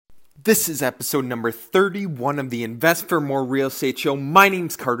This is episode number 31 of the Invest for More Real Estate Show. My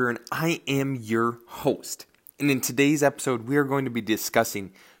name's Carter and I am your host. And in today's episode, we are going to be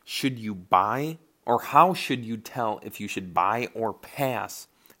discussing, should you buy or how should you tell if you should buy or pass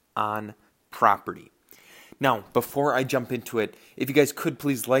on property? Now, before I jump into it, if you guys could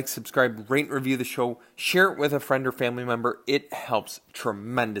please like, subscribe, rate, and review the show, share it with a friend or family member. It helps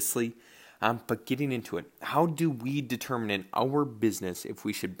tremendously. But getting into it, how do we determine in our business if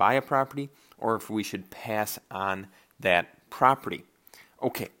we should buy a property or if we should pass on that property?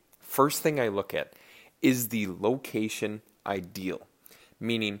 Okay, first thing I look at is the location ideal.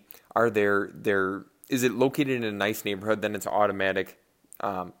 Meaning, is it located in a nice neighborhood? Then it's automatic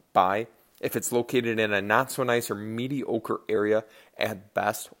buy. If it's located in a not so nice or mediocre area at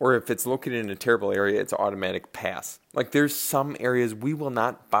best, or if it's located in a terrible area, it's automatic pass. Like there's some areas we will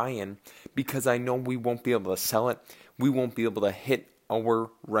not buy in because I know we won't be able to sell it. We won't be able to hit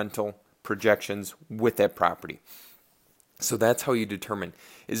our rental projections with that property. So that's how you determine,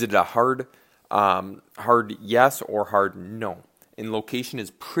 is it a hard yes or hard no? And location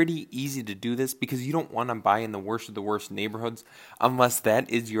is pretty easy to do this because you don't want to buy in the worst of the worst neighborhoods unless that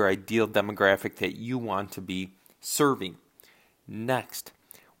is your ideal demographic that you want to be serving. Next,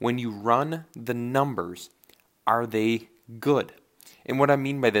 when you run the numbers, are they good? And what I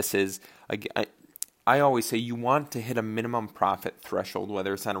mean by this is, I always say you want to hit a minimum profit threshold,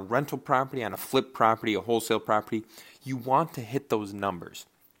 whether it's on a rental property, on a flip property, a wholesale property. You want to hit those numbers.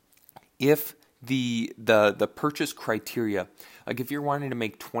 If the purchase criteria, like if you're wanting to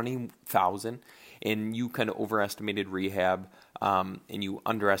make $20,000 and you kind of overestimated rehab and you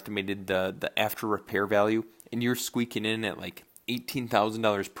underestimated the after repair value and you're squeaking in at like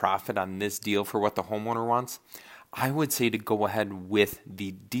 $18,000 profit on this deal for what the homeowner wants, I would say to go ahead with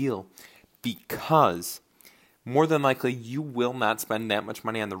the deal because more than likely you will not spend that much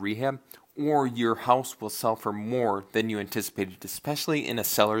money on the rehab or your house will sell for more than you anticipated, especially in a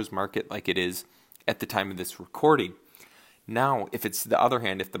seller's market like it is at the time of this recording. Now, if it's the other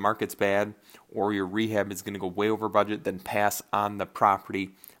hand, if the market's bad or your rehab is going to go way over budget, then pass on the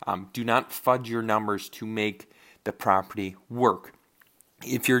property. Do not fudge your numbers to make the property work.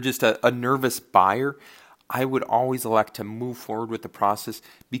 If you're just a nervous buyer, I would always elect to move forward with the process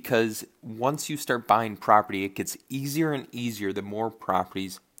because once you start buying property, it gets easier and easier the more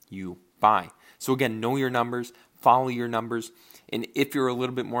properties you buy. So again, know your numbers, follow your numbers, and if you're a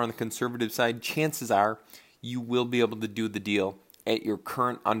little bit more on the conservative side, chances are you will be able to do the deal at your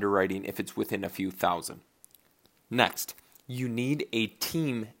current underwriting if it's within a few thousand. Next, you need a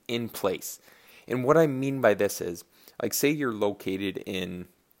team in place. And what I mean by this is, like say you're located in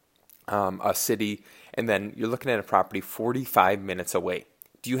a city and then you're looking at a property 45 minutes away.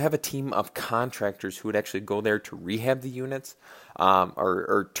 Do you have a team of contractors who would actually go there to rehab the units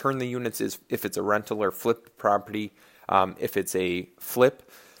or turn the units if it's a rental or flip property, if it's a flip?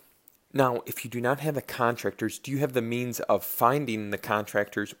 Now, if you do not have the contractors, do you have the means of finding the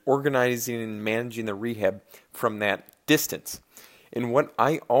contractors, organizing and managing the rehab from that distance? And what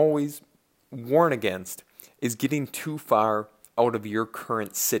I always warn against is getting too far out of your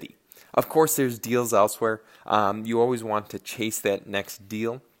current city. Of course, there's deals elsewhere. You always want to chase that next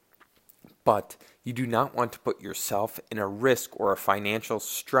deal, but you do not want to put yourself in a risk or a financial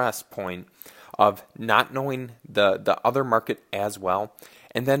stress point of not knowing the other market as well,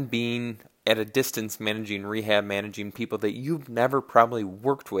 and then being at a distance managing rehab, managing people that you've never probably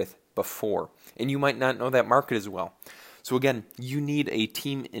worked with before, and you might not know that market as well. So again, you need a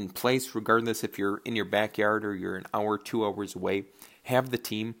team in place regardless if you're in your backyard or you're an hour, 2 hours away. Have the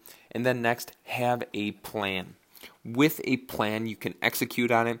team, and then next, have a plan. With a plan, you can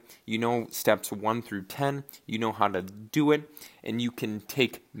execute on it. You know steps 1 through 10. You know how to do it, and you can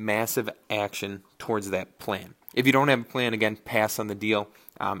take massive action towards that plan. If you don't have a plan, again, pass on the deal.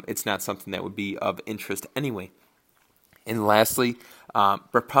 It's not something that would be of interest anyway. And lastly,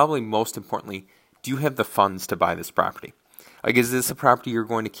 but probably most importantly, do you have the funds to buy this property? Like, is this a property you're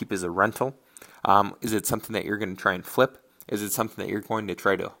going to keep as a rental? Is it something that you're going to try and flip? Is it something that you're going to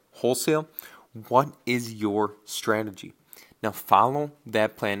try to wholesale? What is your strategy? Now follow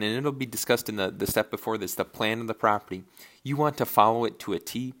that plan, and it'll be discussed in the step before this, the plan of the property. You want to follow it to a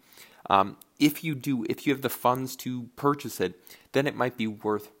T. If you have the funds to purchase it, then it might be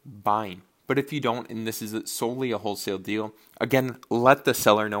worth buying. But if you don't, and this is solely a wholesale deal, again, let the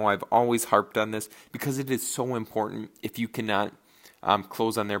seller know. I've always harped on this because it is so important if you cannot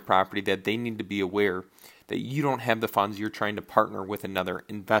close on their property that they need to be aware that you don't have the funds. You're trying to partner with another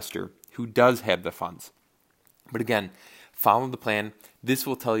investor who does have the funds. But again, follow the plan. This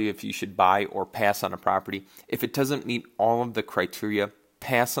will tell you if you should buy or pass on a property. If it doesn't meet all of the criteria,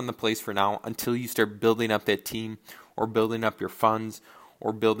 pass on the place for now until you start building up that team or building up your funds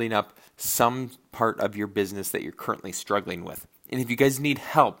or building up some part of your business that you're currently struggling with. And if you guys need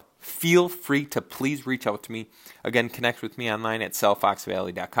help, feel free to please reach out to me. Again, connect with me online at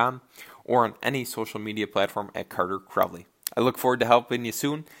sellfoxvalley.com or on any social media platform at Carter Crowley. I look forward to helping you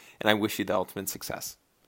soon, and I wish you the ultimate success.